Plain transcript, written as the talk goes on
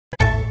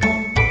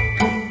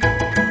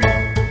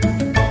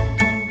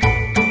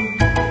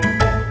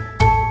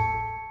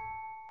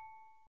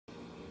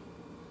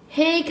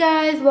Hey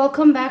guys,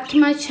 welcome back to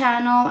my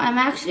channel. I'm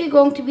actually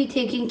going to be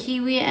taking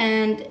Kiwi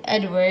and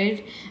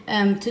Edward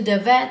to the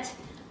vet.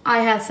 I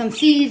have some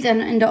seeds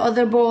and in the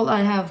other bowl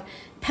I have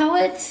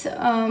pellets.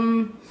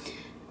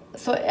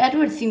 So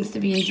Edward seems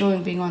to be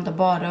enjoying being on the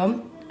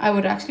bottom. I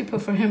would actually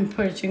prefer him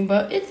perching,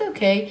 but it's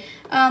okay.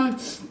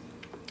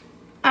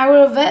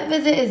 Our vet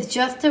visit is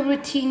just a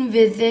routine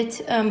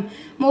visit.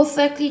 Most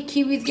likely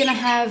Kiwi's gonna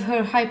have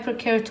her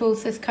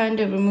hyperkeratosis kind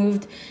of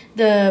removed.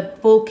 The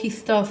bulky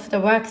stuff, the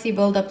waxy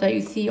buildup that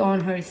you see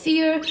on her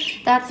ear,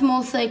 that's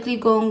most likely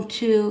going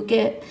to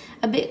get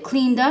a bit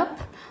cleaned up.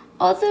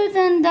 Other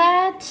than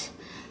that,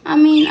 I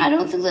mean, I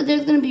don't think that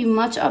there's gonna be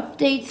much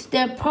updates.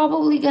 They're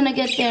probably gonna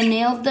get their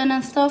nails done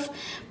and stuff,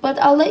 but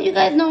I'll let you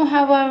guys know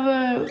how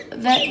our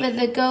vet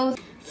visit goes.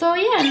 So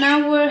yeah,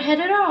 now we're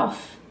headed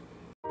off.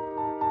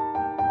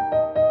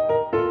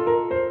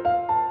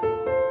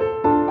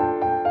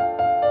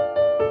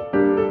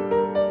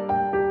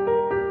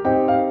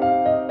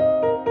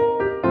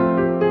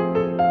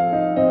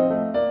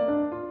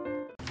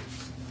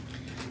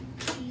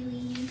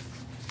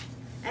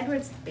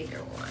 Edward's the bigger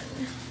one.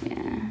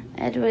 Yeah,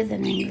 Edward's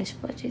an English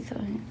budgie, so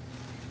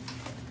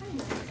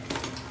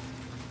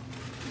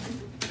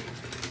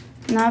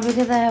now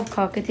because I have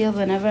cockatiel,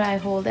 whenever I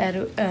hold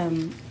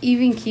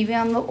even Kiwi,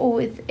 I'm like, oh,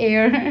 it's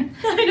air.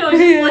 I know, it's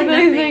just like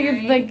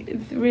nothing,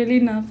 it's really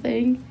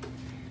nothing.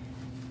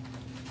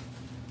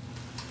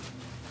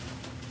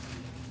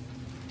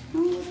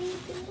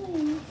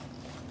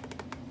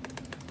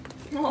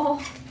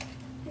 Oh,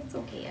 it's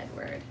okay,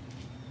 Edward.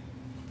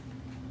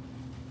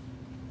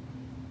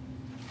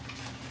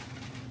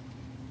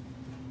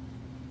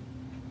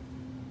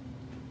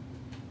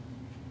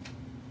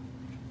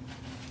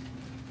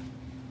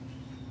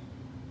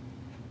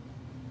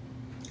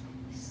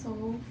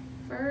 So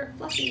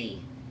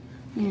fluffy.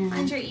 Yeah.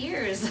 Find your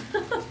ears.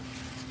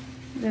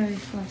 Very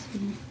fluffy.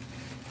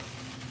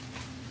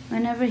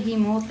 Whenever he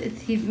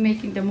molts, he's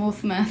making the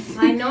most mess.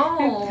 I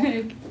know.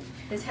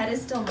 His head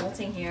is still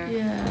molting here.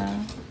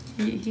 Yeah.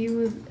 He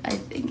was, I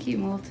think he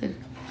molted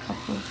a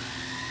couple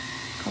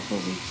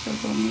weeks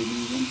ago, maybe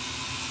even.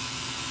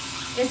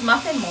 Is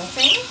Muffin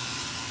molting?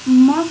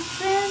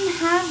 Muffin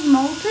has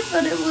molted,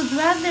 but it was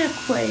rather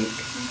quick.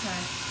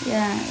 Okay.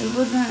 Yeah, it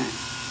wasn't.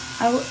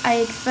 I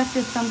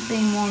expected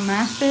something more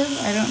massive.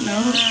 I don't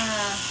know.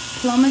 Yeah.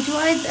 Plumage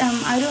wise,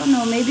 I don't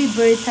know. Maybe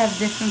birds have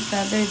different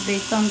feathers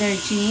based on their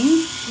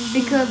genes,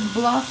 because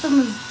Blossom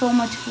is so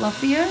much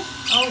fluffier.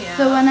 Oh yeah.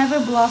 So whenever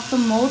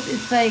Blossom molts,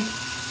 it's like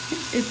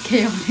it's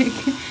chaotic.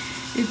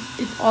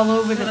 it's all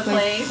over the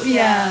place.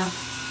 Yeah.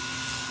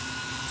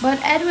 But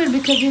Edward,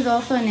 because he's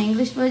also an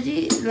English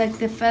budgie, like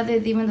the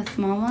feathers, even the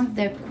small ones,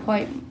 they're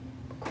quite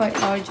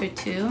larger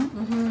too.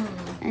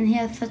 And he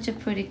has such a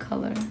pretty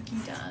color. He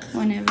does.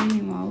 Whenever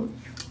he molts.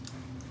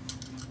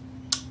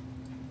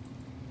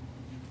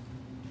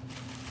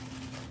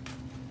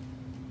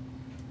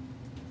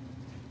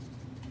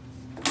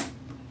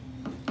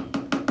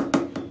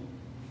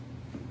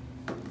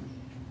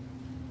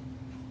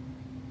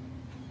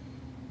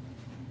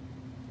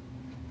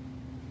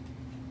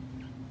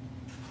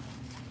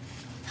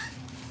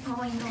 Oh,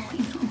 I know.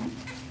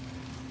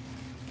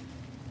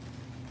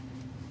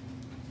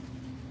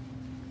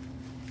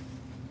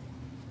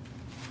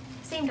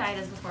 Same diet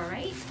as before,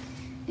 right?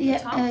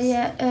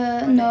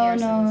 Yeah,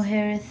 no,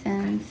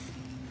 Harrison's.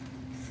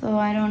 So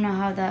I don't know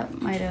how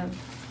that might have,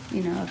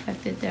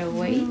 affected their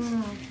weight.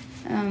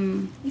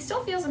 He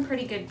still feels in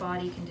pretty good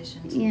body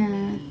condition to Yeah.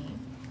 me.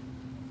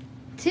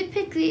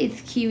 Typically,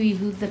 it's Kiwi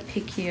who's the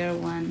pickier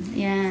one.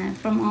 Yeah,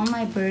 from all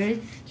my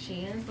birds.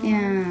 She is.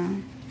 Yeah.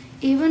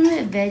 Even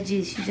with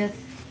veggies, she just.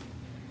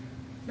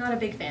 Not a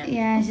big fan.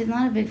 Yeah, she's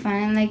not a big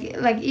fan.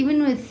 Like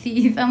even with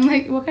seeds, I'm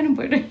like, what kind of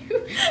bird are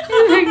you?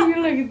 I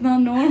feel like it's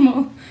not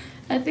normal.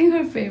 I think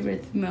her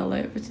favorite's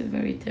millet, which is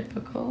very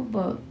typical,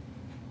 but.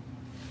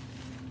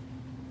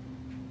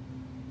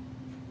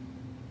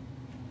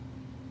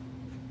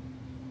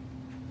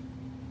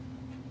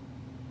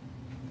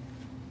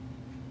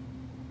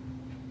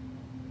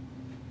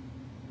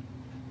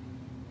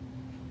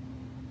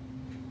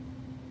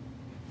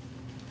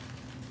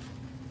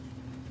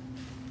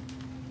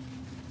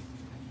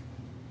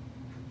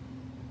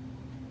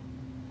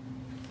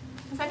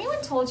 Has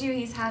anyone told you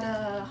he has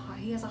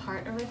a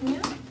heart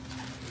arrhythmia?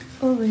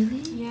 Oh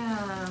really?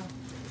 Yeah.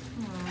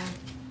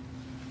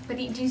 But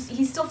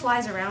he still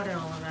flies around and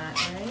all of that,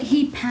 right?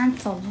 He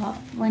pants a lot.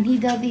 When he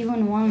does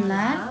even one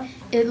lap,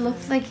 it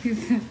looks like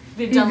he's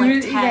done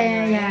like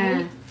 10,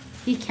 yeah.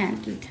 He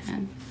can't do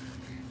 10.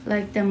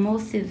 Like the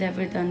most he's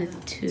ever done is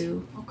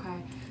 2.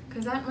 Okay.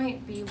 Because that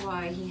might be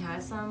why he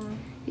has some...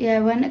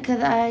 Yeah,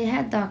 because I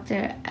had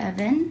Dr.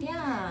 Evan.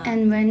 Yeah.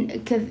 And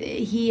because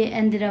he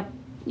ended up,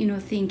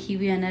 seeing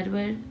Kiwi and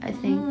Edward, I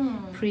think,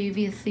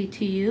 previously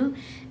to you.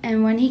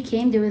 And when he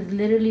came, there was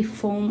literally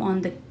foam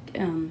on the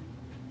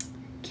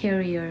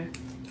carrier.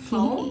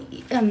 Foam?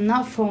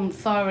 Not foam,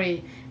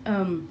 sorry.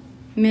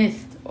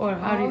 mist, or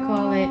how do you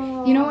call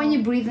it? You know when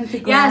you breathe into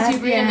glass? Yes, you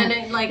breathe and then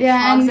it like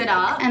fogs it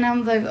up. And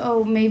I'm like,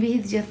 oh, maybe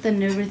he's just a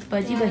nervous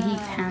budgie, but he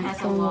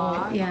pants a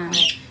lot. Yeah.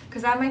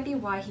 Because that might be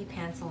why he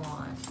pants a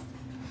lot.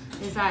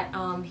 Is that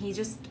he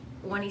just,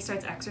 when he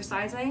starts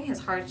exercising, his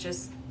heart's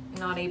just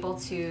not able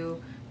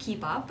to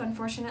keep up,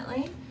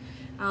 unfortunately.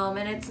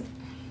 And it's,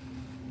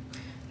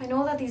 I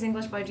know that these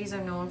English budgies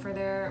are known for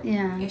their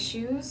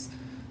issues.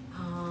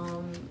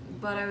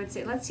 But I would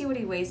say, let's see what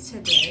he weighs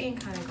today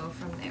and kind of go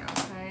from there,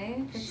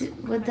 okay?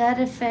 Would that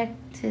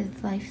affect his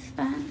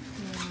lifespan?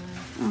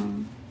 Yeah.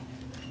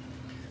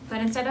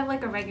 But instead of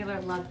like a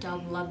regular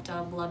lub-dub,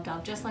 lub-dub,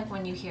 lub-dub, just like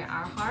when you hear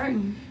our heart,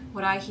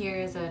 what I hear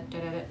is a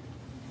and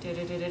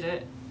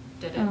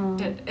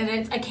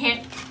it's, I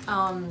can't,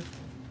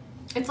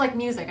 it's like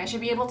music. I should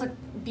be able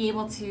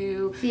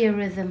to see a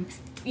rhythm.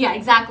 Yeah,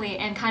 exactly,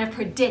 and kind of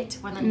predict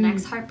when the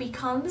next heartbeat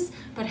comes,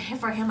 but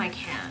for him I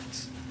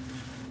can't.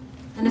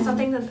 And it's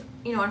something that,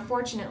 you know,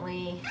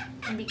 unfortunately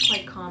can be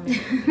quite common.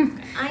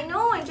 I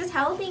know, I'm just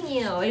helping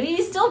you. And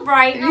he's still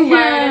bright and alert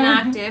and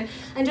active.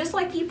 And just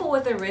like people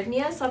with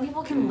arrhythmia, some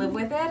people can live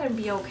with it and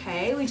be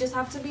okay. We just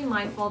have to be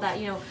mindful that,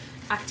 you know,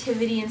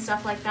 activity and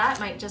stuff like that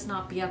might just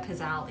not be up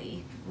his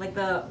alley. Like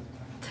the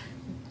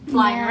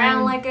flying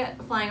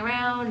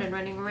around and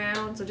running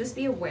around. So just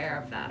be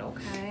aware of that,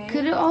 okay?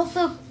 Could it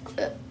also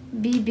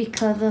be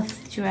because of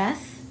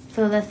stress?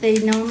 So let's say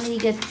normally he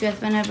gets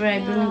stressed whenever I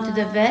bring him to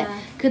the vet.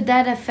 Could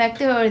that affect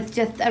it, or it's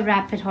just a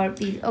rapid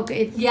heartbeat?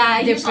 Okay, it's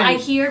different. I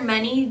hear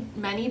many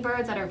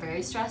birds that are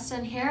very stressed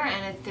in here,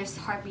 and their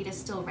heartbeat is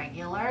still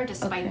regular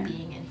despite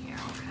being in here.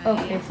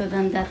 Okay, so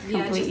then that's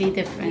completely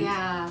different.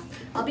 Yeah,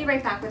 I'll be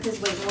right back with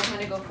his weight, and we'll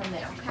kind of go from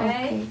there.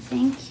 Okay,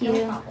 thank you.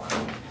 No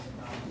problem.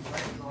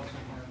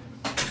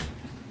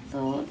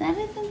 So that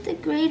isn't the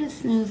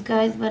greatest news,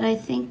 guys, but I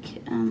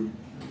think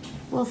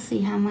we'll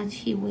see how much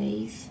he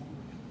weighs.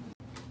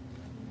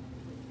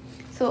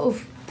 So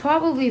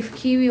probably if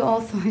Kiwi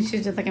also,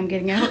 she's just like, I'm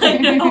getting out. I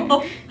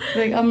know.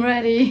 Like, I'm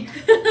ready.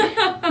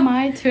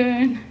 My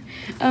turn.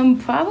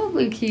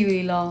 Probably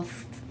Kiwi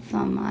lost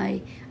some.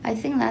 I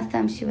think last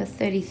time she was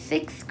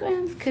 36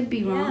 grams. Could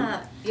be wrong.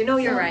 Yeah, you know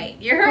you're right.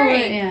 You're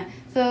right. Yeah.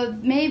 So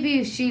maybe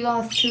if she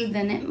lost 2,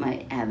 then it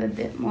might have a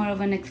bit more of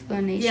an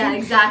explanation. Yeah,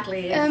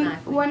 exactly.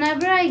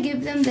 Whenever I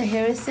give them the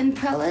Harrison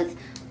pellets,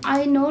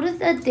 I notice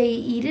that they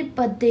eat it,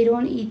 but they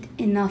don't eat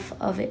enough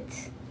of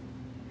it.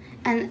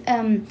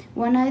 And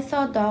when I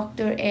saw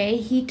Dr. A,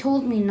 he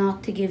told me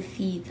not to give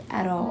seeds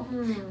at all,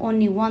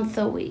 only once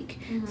a week.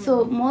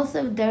 So most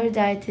of their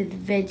diet is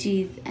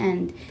veggies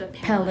and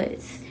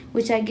pellets,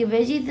 which I give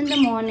veggies in the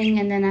morning,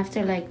 and then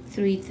after like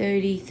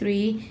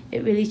 3:33,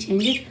 it really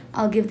changes,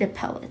 I'll give the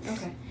pellets.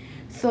 Okay.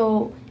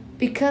 So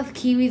because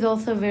Kiwi's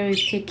also very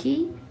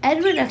picky,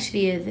 Edward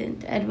actually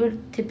isn't.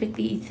 Edward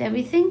typically eats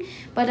everything,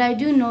 but I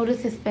do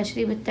notice,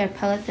 especially with their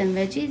pellets and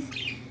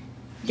veggies,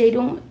 they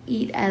don't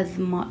eat as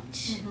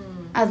much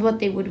as what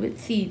they would with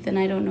seeds, and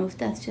I don't know if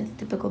that's just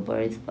typical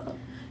birds, but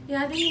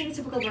yeah, I think maybe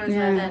typical birds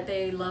are that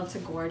they love to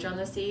gorge on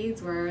the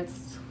seeds, where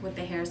it's with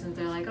the Harrisons,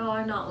 they're like, oh,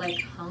 I'm not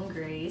like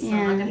hungry, so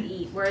I'm not gonna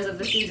eat. Whereas of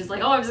the seeds, it's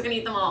like, oh, I'm just gonna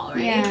eat them all,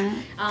 right?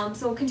 Yeah.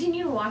 So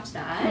continue to watch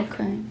that.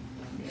 Okay.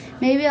 Yeah.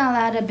 Maybe I'll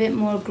add a bit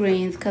more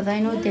grains, because I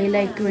know they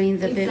like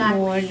grains a bit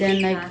more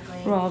than like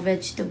raw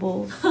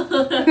vegetables.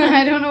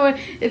 I don't know what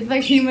it's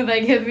like. Humans, I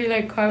guess, we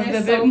like carbs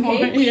a bit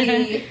more.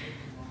 Yeah.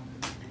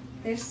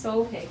 They're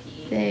so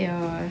picky. They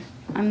are.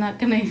 I'm not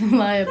gonna even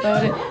lie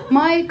about it.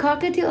 My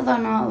cockatiels are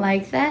not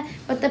like that,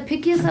 but the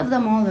pickiest of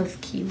them all is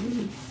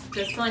Kiwi.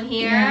 This one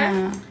here?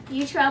 Yeah.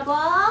 You trouble?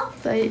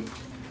 So,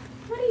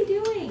 what are you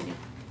doing?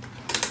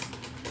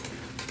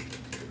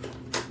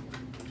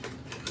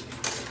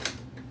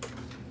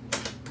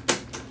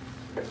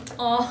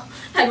 Oh,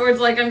 Edward's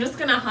like, I'm just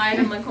gonna hide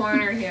in the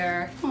corner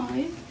here. Oh,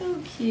 he's so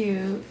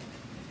cute.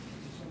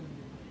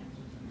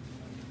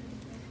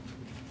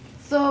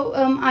 So,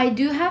 I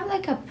do have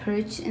like a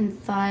perch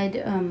inside,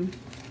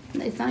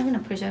 it's not even a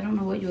perch, I don't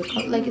know what you would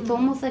call it. Like, it's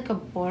almost like a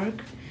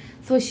bark.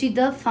 So she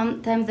does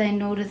sometimes, I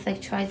notice,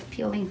 like, tries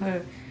peeling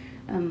her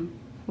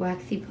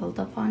waxy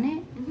buildup on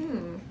it.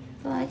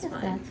 So I guess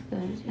that's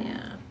good.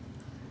 Yeah.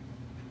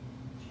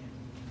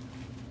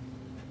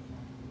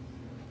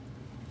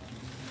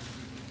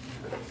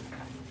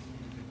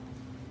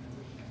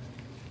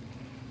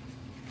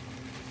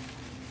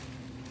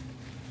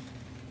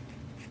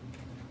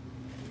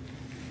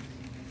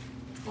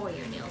 Oh,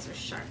 your nails are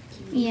sharp.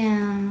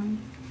 Yeah.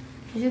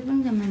 I should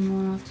bring them in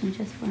more often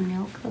just for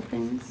nail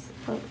clippings.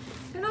 But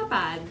they're not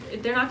bad.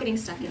 They're not getting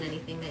stuck in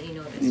anything that you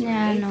notice,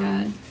 yeah, right? no.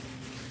 Good.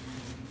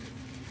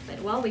 But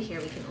while we're here,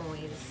 we can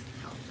always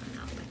help them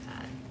out with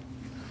that.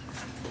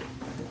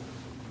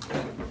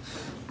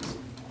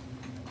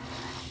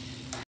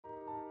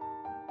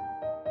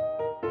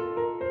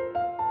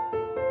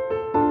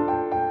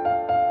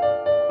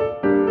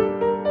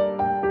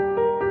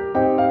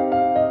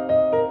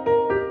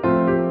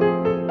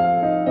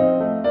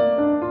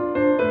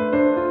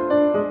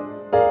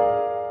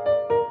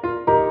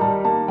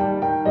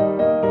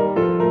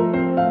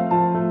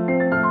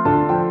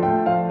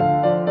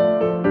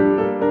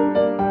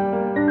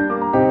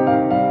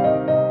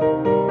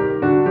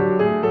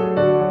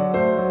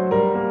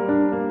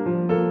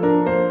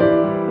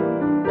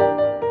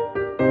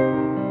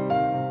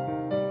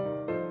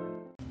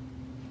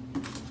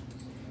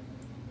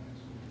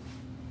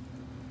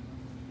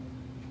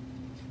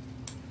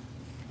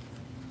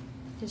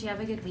 Did you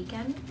have a good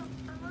weekend?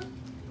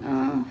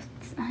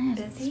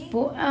 Busy?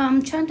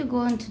 I'm trying to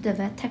go into the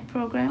vet tech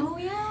program. Oh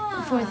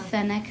yeah. For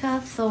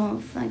Seneca, so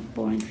it's like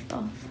boring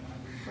stuff.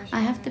 Sure.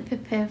 I have to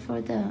prepare for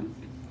the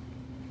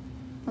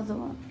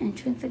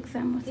entrance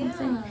exam or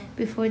something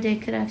before they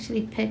could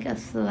actually pick a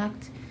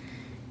select.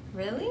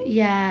 Really?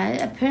 Yeah,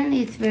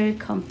 apparently it's very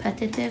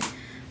competitive.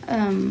 So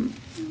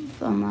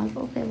I'm like,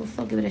 okay, we'll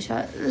still give it a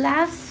shot.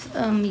 Last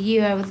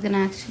year I was gonna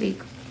actually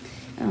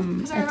I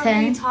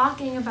remember you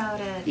talking about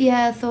it.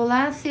 Yeah, so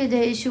last year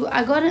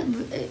I got it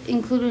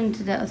included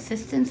into the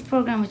assistance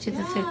program, which is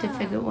a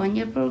certificate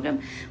 1-year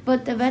program.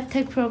 But the vet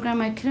tech program,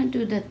 I couldn't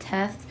do the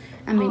test.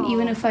 I mean,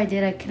 even if I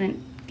did, I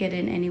couldn't get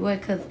in anyway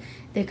because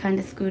they kind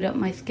of screwed up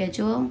my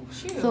schedule.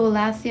 Shoot. So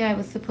last year I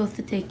was supposed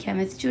to take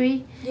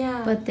chemistry,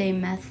 but they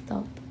messed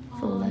up.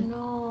 So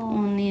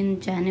only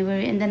in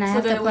January, and then I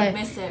have to apply. Would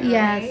miss it,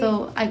 right?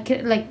 So I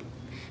could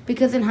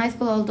because in high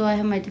school, although I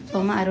have my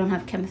diploma, I don't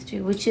have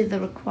chemistry, which is a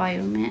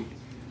requirement.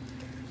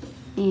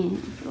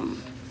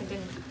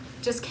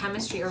 Just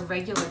chemistry or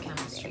regular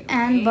chemistry, right?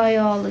 And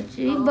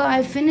biology. But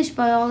I finished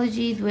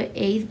biology with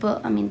A's,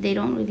 but I mean, they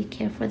don't really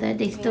care for that.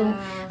 They still,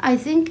 I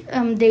think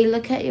they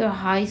look at your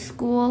high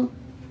school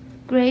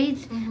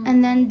grades,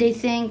 and then I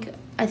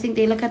think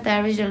they look at the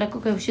average, they're like,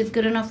 okay, if she's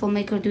good enough, we'll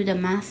make her do the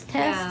math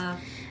test. Yeah.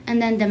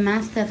 And then the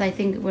math test, I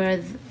think,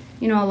 whereas,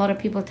 a lot of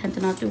people tend to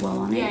not do well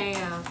on it.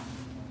 Yeah.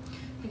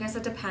 I guess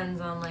it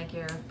depends on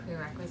your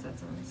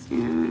prerequisites and stuff.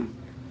 Yeah.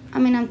 I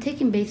mean, I'm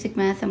taking basic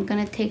math. I'm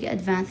going to take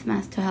advanced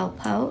math to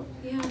help out.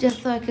 Yeah.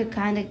 Just so I could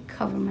kind of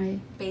cover my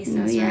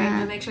basics,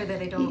 right? To make sure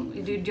that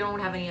you don't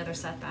have any other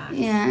setbacks.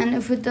 Yeah, and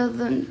if it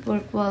doesn't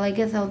work well, I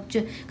guess I'll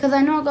just... Because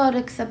I know I got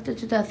accepted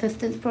to the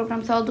assistance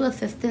program, so I'll do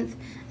assistance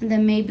and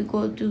then maybe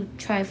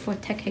try for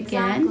tech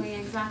again.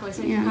 Exactly.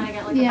 So you kind of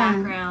get a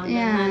background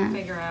and then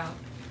figure out.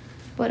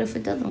 But if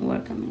it doesn't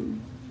work, I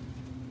mean...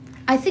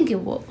 I think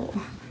it will.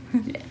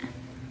 Yeah.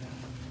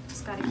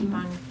 Just got to keep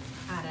on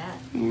at it.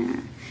 Yeah.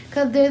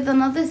 Because there's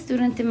another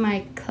student in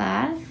my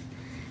class,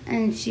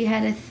 and she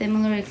had a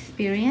similar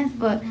experience,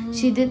 but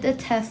she did the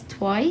test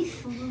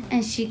twice,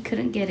 and she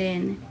couldn't get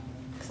in.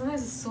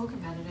 Sometimes it's so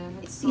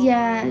competitive. It's so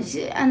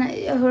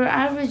her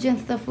average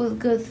and stuff was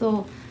good,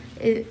 so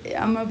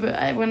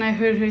when I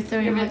heard her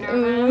story, I'm like,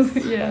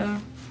 nervous. Oh, yeah.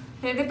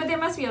 But there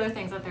must be other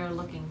things that they're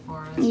looking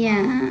for as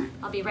well.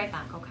 I'll be right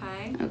back,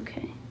 okay?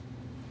 Okay.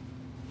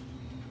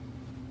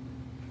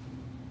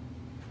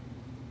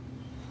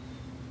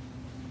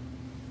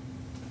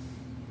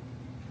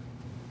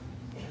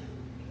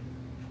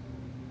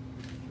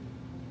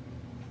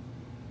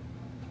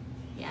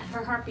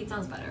 Her heartbeat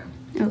sounds better.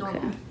 Okay.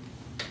 Normal.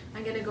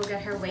 I'm gonna go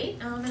get her weight,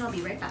 and I'll be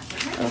right back.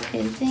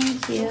 Okay,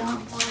 thank you.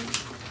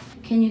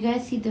 Can you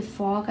guys see the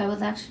fog? I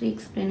was actually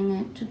explaining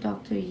it to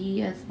Dr.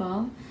 Yi as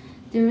well.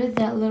 There is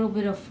that little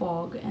bit of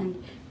fog,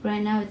 and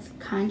right now it's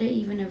kind of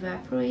even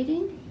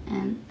evaporating.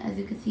 And as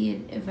you can see,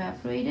 it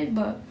evaporated,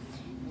 but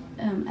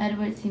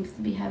Edward seems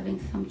to be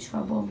having some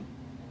trouble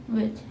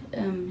with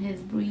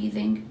his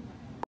breathing.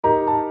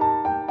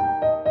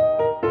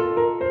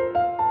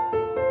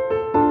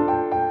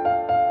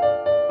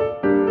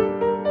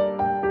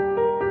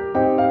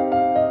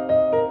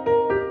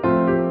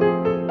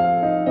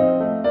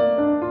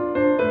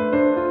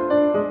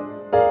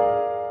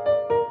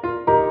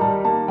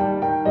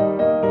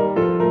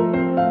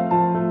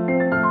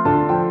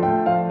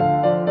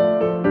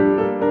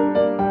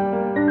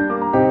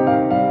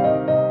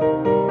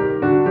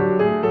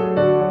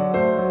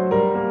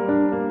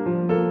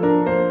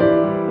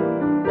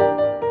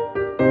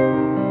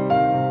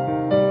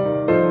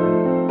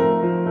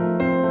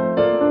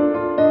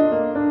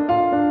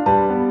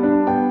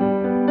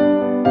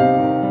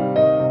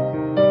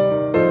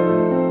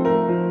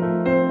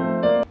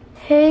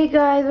 Hey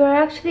guys, we're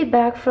actually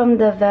back from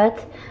the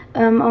vet.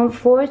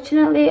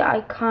 Unfortunately,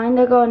 I kind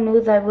of got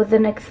news I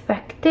wasn't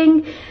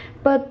expecting,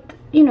 but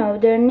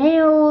their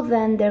nails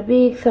and their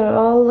beaks are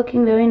all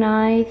looking very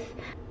nice.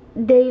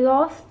 They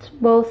lost,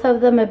 both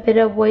of them, a bit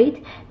of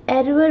weight.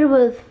 Edward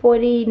was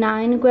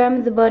 49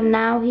 grams, but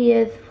now he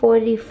is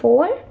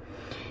 44.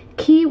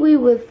 Kiwi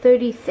was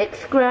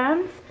 36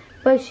 grams,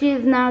 but she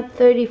is now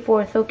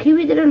 34. So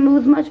Kiwi didn't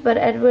lose much, but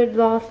Edward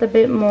lost a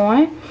bit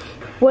more.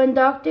 When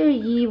Dr.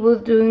 Yi was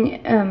doing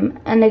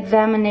an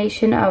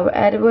examination of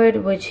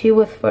Edward, which he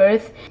was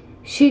first,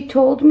 she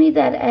told me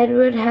that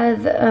Edward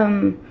has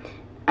an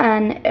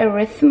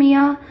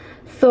arrhythmia.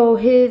 So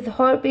his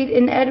heartbeat,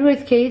 in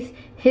Edward's case,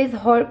 his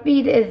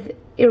heartbeat is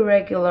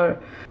irregular.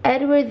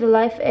 Edward's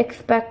life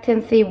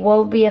expectancy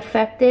will be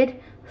affected,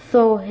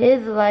 so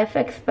his life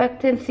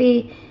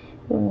expectancy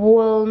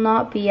will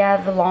not be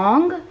as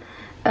long.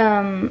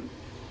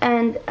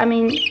 And I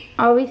mean,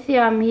 obviously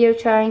I'm here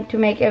trying to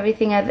make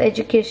everything as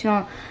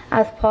educational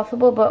as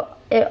possible, but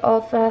it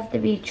also has to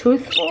be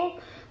truthful.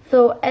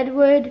 So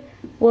Edward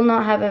will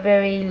not have a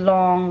very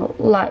long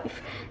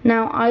life.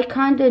 Now, I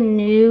kind of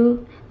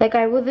knew,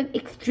 I wasn't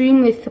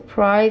extremely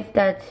surprised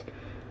that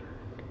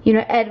you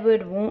know,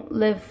 Edward won't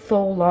live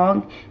so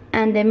long.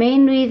 And the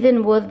main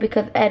reason was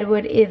because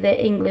Edward is an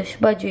English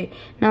budgie.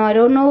 Now, I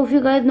don't know if you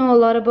guys know a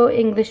lot about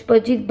English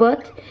budgies,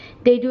 but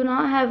they do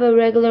not have a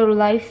regular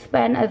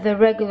lifespan as a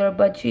regular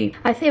budgie.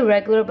 I say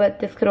regular, but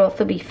this could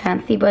also be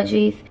fancy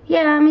budgies.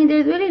 Yeah, I mean,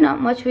 there's really not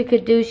much we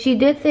could do. She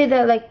did say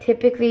that, like,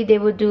 typically they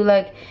would do,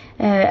 like,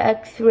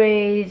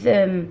 x-rays,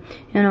 you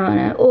know,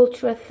 an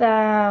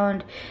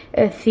ultrasound,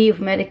 see if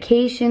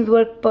medications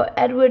work. But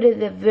Edward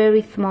is a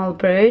very small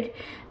bird.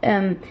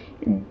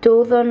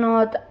 Those are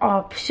not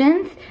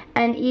options,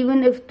 and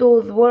even if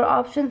those were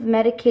options,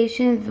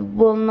 medications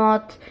will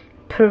not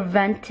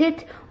prevent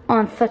it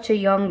on such a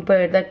young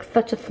bird, like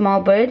such a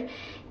small bird.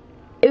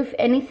 If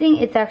anything,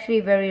 it's actually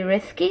very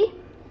risky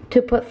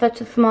to put such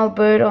a small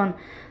bird on,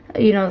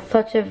 you know,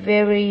 such a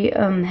very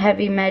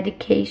heavy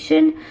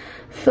medication.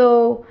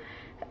 So,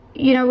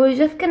 you know, we're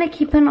just gonna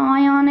keep an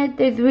eye on it.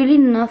 There's really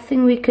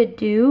nothing we could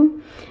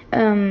do.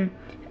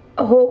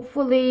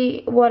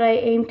 Hopefully what I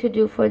aim to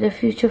do for the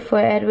future for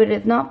Edward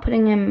is not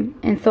putting him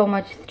in so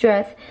much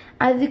stress.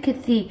 As you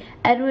can see,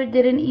 Edward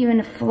didn't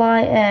even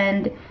fly,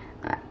 and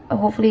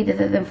hopefully this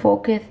is in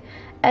focus.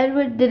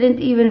 Edward didn't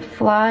even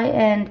fly,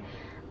 and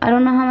I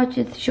don't know how much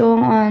it's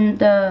showing on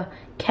the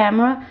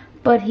camera,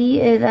 but he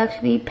is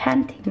actually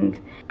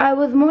panting. I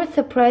was more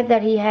surprised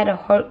that he had a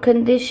heart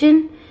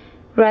condition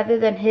rather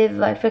than his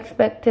life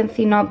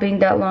expectancy not being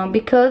that long,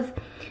 because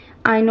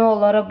I know a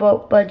lot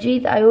about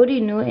budgies. I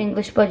already knew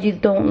English budgies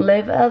don't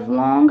live as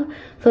long,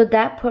 so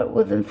that part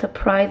wasn't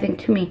surprising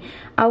to me.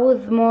 I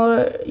was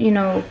more, you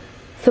know,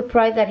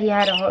 surprised that he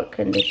had a heart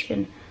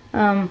condition.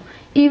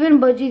 Even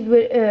budgies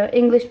with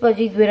English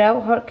budgies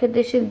without heart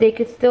conditions, they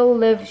could still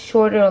live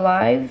shorter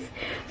lives.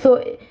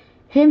 So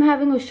him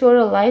having a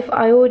shorter life,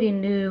 I already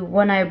knew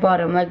when I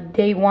bought him. Like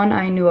day one,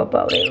 I knew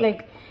about it.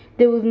 Like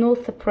there was no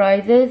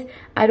surprises.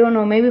 I don't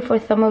know, maybe for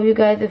some of you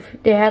guys, if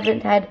they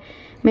haven't had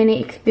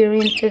many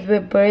experiences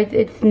with birds,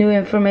 it's new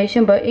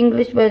information. But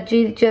English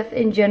budgies, just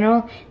in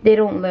general, they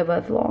don't live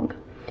as long.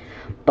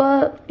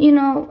 But, you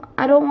know,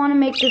 I don't want to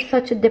make this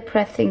such a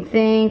depressing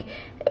thing.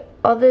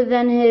 Other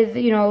than his,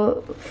 you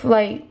know,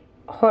 slight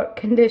heart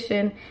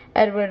condition,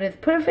 Edward is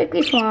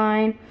perfectly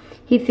fine.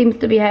 He seems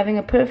to be having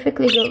a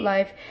perfectly good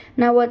life.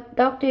 Now, what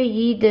Dr.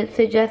 Yi did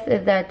suggest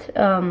is that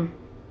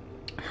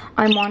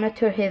I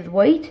monitor his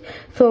weight.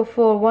 So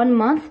for 1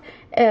 month,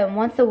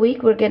 once a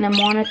week, we're gonna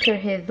monitor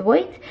his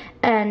weight,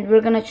 and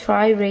we're gonna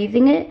try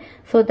raising it.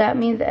 So that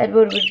means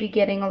Edward would be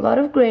getting a lot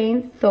of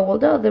grains, so will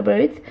the other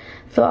birds.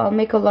 So I'll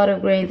make a lot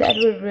of grains.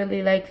 Edward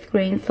really likes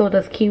grains, so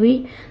does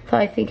Kiwi, so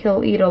I think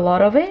he'll eat a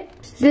lot of it.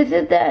 This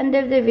is the end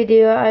of the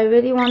video. I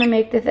really want to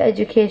make this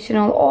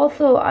educational.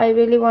 Also, I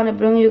really want to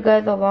bring you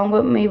guys along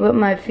with me with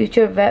my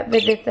future vet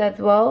visits as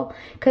well,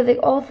 because it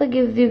also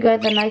gives you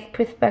guys a nice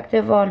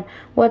perspective on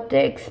what to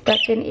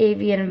expect in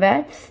avian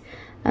vets.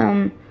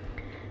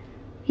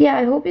 Yeah,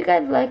 I hope you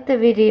guys liked the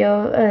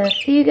video.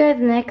 See you guys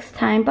next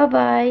time. Bye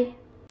bye.